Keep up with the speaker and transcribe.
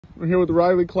We're here with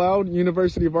Riley Cloud,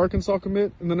 University of Arkansas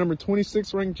commit, and the number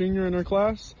 26 ranked junior in our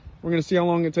class. We're going to see how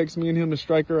long it takes me and him to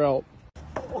strike her out.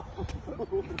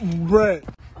 Brett.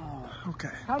 Okay.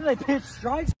 How do they pitch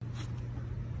strikes?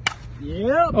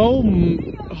 Yep. Oh,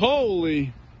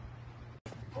 holy.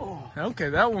 Okay,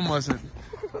 that one wasn't.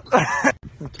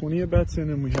 We're 20 at-bats in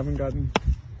and we haven't gotten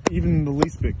even the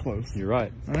least bit close. You're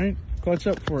right. All right, clutch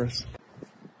up for us.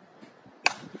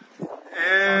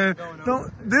 And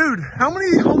dude, how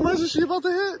many home runs is she about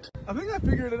to hit? I think I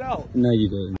figured it out. No, you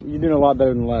didn't. You're doing a lot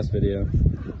better than the last video.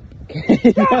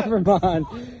 Okay, never mind.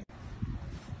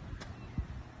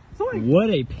 What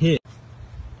a pitch.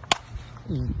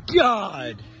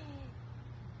 God.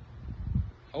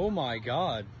 Oh my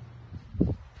God.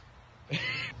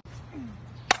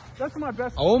 That's my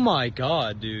best. Oh my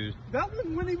God, dude. That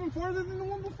one went even farther than the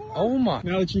one before. Oh my.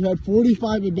 Now that you had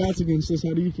 45 at-bats against us,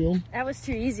 how do you feel? That was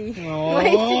too easy. Oh.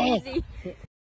 Way too easy.